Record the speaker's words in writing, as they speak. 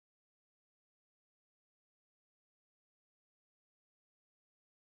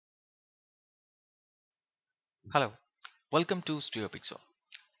Hello, welcome to StereoPixel.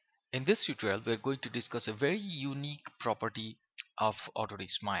 In this tutorial, we are going to discuss a very unique property of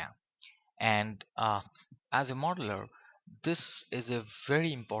Autodesk Maya. And as a modeler, this is a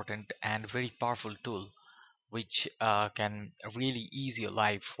very important and very powerful tool which can really ease your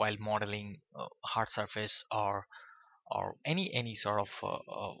life while modeling hard surface or any sort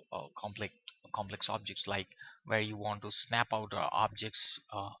of complex objects, like where you want to snap out objects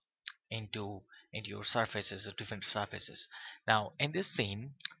into your surfaces or different surfaces. Now in this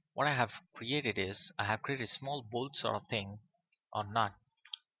scene, what I have created is I have created a small bolt sort of thing or nut.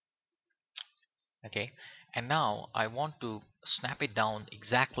 Okay, and now I want to snap it down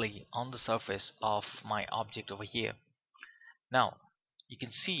exactly on the surface of my object over here. Now you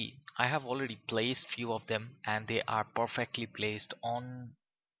can see I have already placed few of them and they are perfectly placed on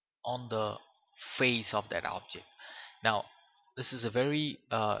the face of that object. Now this is a very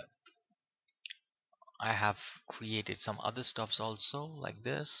I have created some other stuffs also like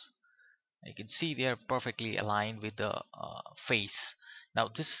this. You can see they are perfectly aligned with the face. Now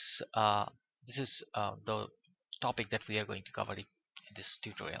this is the topic that we are going to cover in this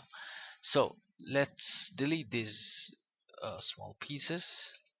tutorial. So let's delete these small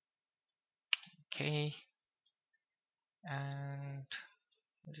pieces. Okay, and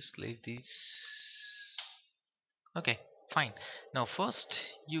just leave these. Okay, fine. Now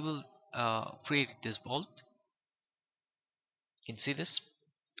first you will create this bolt. You can see this,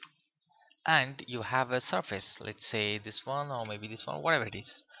 and you have a surface, let's say this one or maybe this one, whatever it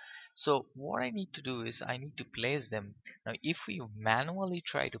is. So what I need to do is I need to place them. Now if we manually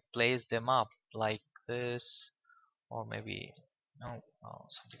try to place them up like this, or maybe no,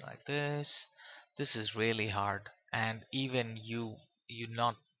 something like this is really hard, and even you're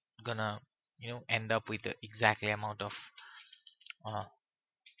not gonna end up with the uh,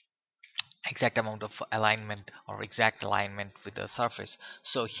 exact amount of alignment or exact alignment with the surface.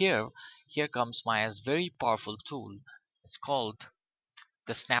 So here comes Maya's very powerful tool. It's called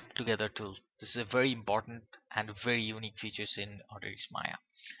the snap together tool. This is a very important and very unique features in Autodesk Maya.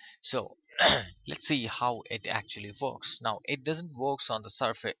 So let's see how it actually works. Now it doesn't works on the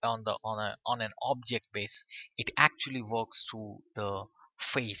surface on an object base. It actually works through the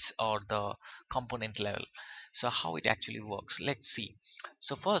face or the component level. So how it actually works, let's see.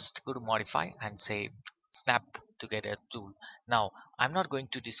 So first go to modify and say snap together tool. Now I'm not going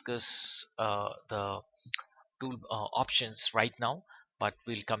to discuss the tool options right now, but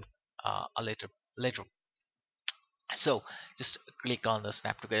we'll come a later. So just click on the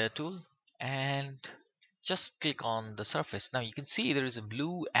snap together tool and just click on the surface. Now you can see there is a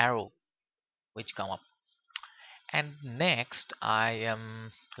blue arrow which come up, and next I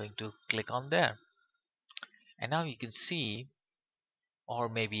am going to click on there, and now you can see, or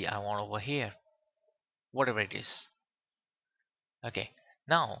maybe I want over here, whatever it is. Okay,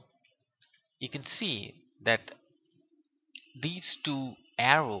 now you can see that these two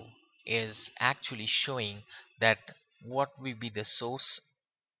arrow is actually showing that what will be the source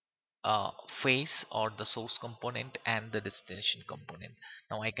face or the source component and the destination component.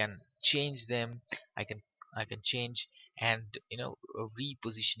 Now I can change them. I can change and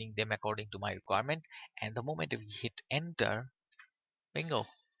repositioning them according to my requirement, and the moment we hit enter, bingo,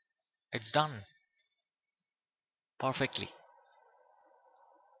 it's done perfectly.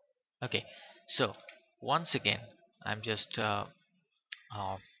 Okay, so once again I'm just uh,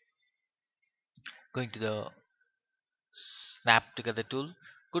 going to the snap together tool,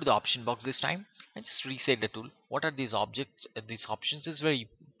 go to the option box this time and just reset the tool. What are these objects, these options is very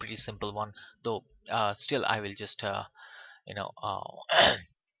pretty simple one, though still I will just you know uh,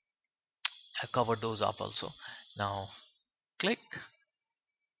 cover those up also. Now click,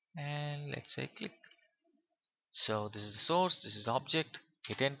 and let's say click. So this is the source, this is the object,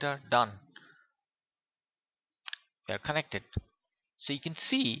 hit enter, done. They are connected. So you can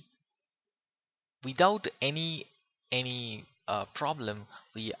see without any problem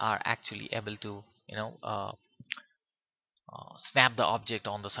we are actually able to snap the object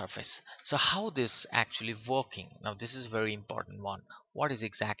on the surface. So how this actually working? Now this is very important one. What is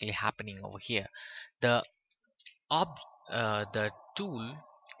exactly happening over here? The ob the tool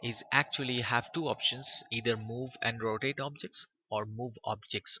is actually have two options: either move and rotate objects or move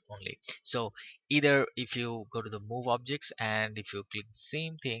objects only. So either if you go to the move objects, and if you click the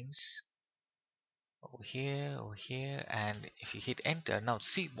same things over here, and if you hit enter, now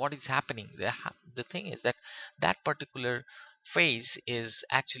see what is happening. The thing is that that particular face is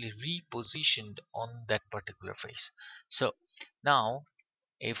actually repositioned on that particular face. So now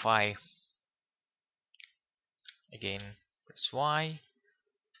if I again press Y,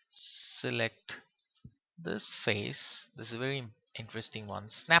 select this face, this is a very interesting one.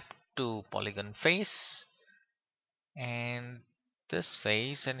 Snap to polygon face and this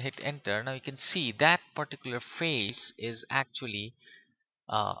face and hit enter. Now you can see that particular face is actually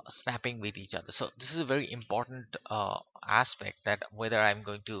snapping with each other. So this is a very important aspect, that whether I'm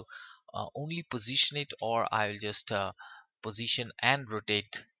going to only position it or I'll just position and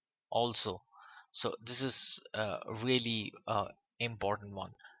rotate also. So this is really important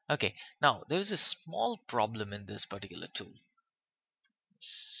one. Okay, now there is a small problem in this particular tool.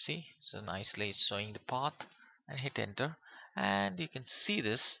 See, so nicely it's showing the path, and hit enter, and you can see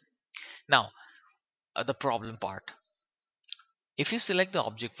this. Now the problem part, if you select the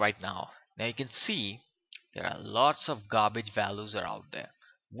object right now, now you can see there are lots of garbage values are out there,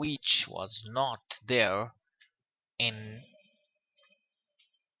 which was not there in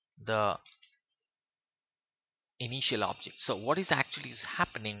the initial object. So what is actually is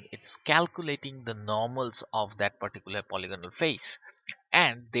happening, it's calculating the normals of that particular polygonal face,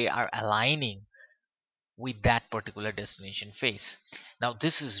 and they are aligning with that particular destination face. Now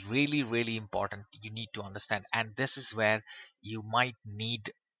this is really important, you need to understand, and this is where you might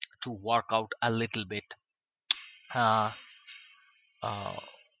need to work out a little bit uh, uh,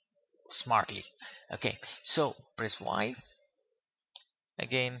 smartly. Okay, so press Y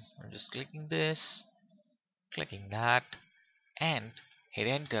again. I'm just clicking this, clicking that, and hit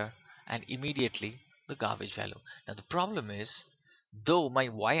enter, and immediately the garbage value. Now the problem is, though my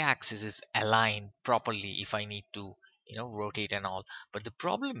y-axis is aligned properly if I need to rotate and all, but the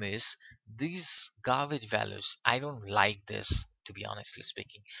problem is these garbage values, I don't like this, to be honestly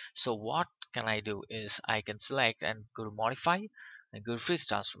speaking. So what can I do is I can select and go to modify and go to freeze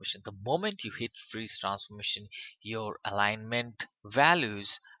transformation. The moment you hit freeze transformation, your alignment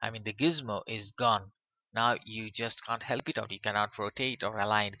values, I mean the gizmo, is gone. Now you just can't help it out, you cannot rotate or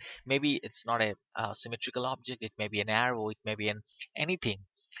align. Maybe it's not a symmetrical object, it may be an arrow, it may be an anything,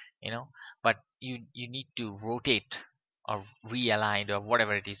 but you need to rotate or realign or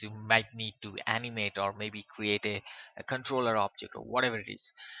whatever it is. You might need to animate or maybe create a controller object or whatever it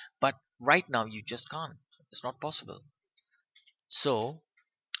is, but right now you just can't, it's not possible. So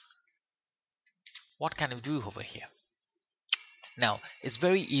what can we do over here? Now it's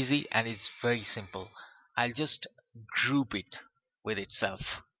very easy and it's very simple. I'll just group it with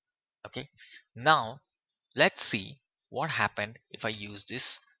itself. Okay, now let's see what happened if I use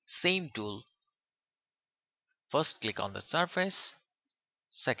this same tool. First click on the surface,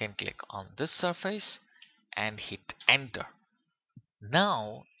 second click on this surface, and hit enter.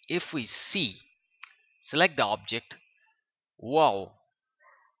 Now if we see, select the object, wow,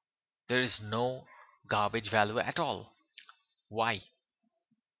 there is no garbage value at all. Why?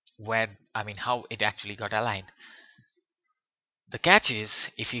 Where, I mean, how it actually got aligned? The catch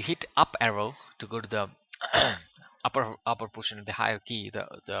is, if you hit up arrow to go to the upper portion of the hierarchy,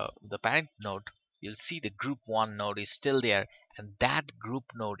 the parent node, you'll see the group 1 node is still there, and that group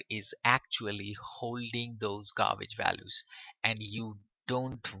node is actually holding those garbage values, and you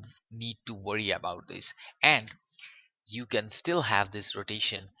don't need to worry about this, and you can still have this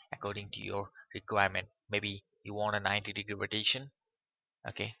rotation according to your requirement. Maybe you want a 90-degree rotation.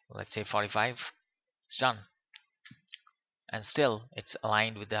 Okay, let's say 45. It's done, and still it's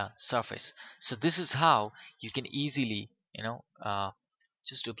aligned with the surface. So this is how you can easily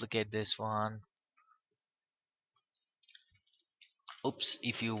just duplicate this one. Oops,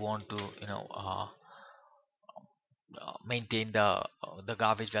 if you want to maintain the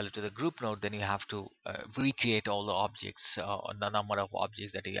garbage value to the group node, then you have to recreate all the objects, the number of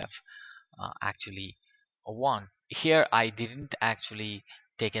objects that you have actually want. Here I didn't actually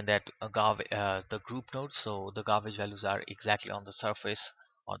taken that the group node, so the garbage values are exactly on the surface,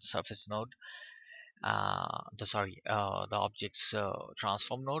 on the surface node, the objects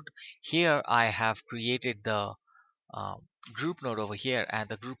transform node. Here I have created the uh, group node over here, and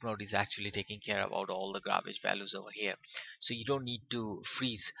the group node is actually taking care about all the garbage values over here. So you don't need to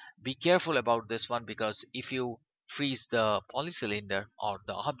freeze. Be careful about this one, because if you freeze the polycylinder or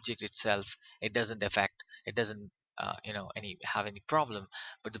the object itself, it doesn't affect, it doesn't have any problem.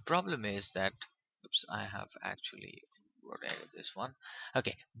 But the problem is that, oops, I have actually rotated this one.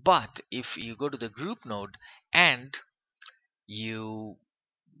 Okay, but if you go to the group node and you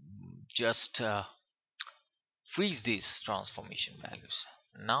just freeze these transformation values,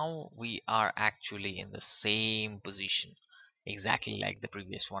 now we are actually in the same position exactly like the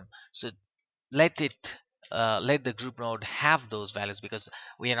previous one. So let the group node have those values, because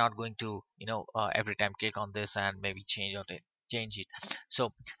we are not going to every time click on this and maybe change it.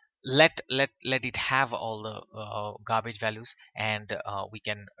 So let it have all the garbage values, and we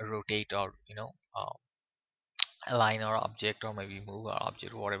can rotate or align our object or maybe move our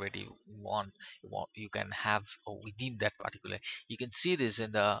object, whatever it you want, you can have within that particular. You can see this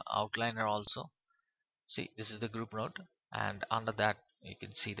in the outliner also. See, this is the group node, and under that you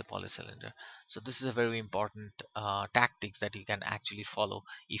can see the polycylinder. So this is a very important tactics that you can actually follow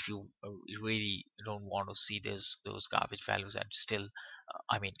if you really don't want to see this those garbage values, and still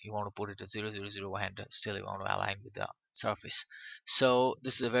I mean you want to put it at 000 and still you want to align with the surface. So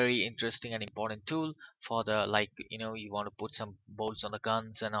this is a very interesting and important tool for the, like, you want to put some bolts on the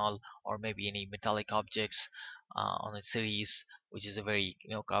guns and all, or maybe any metallic objects on a series which is a very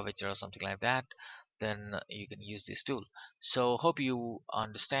curvature or something like that, then you can use this tool. So hope you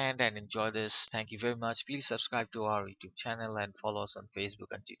understand and enjoy this. Thank you very much. Please subscribe to our YouTube channel and follow us on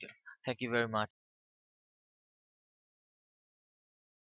Facebook and Twitter. Thank you very much.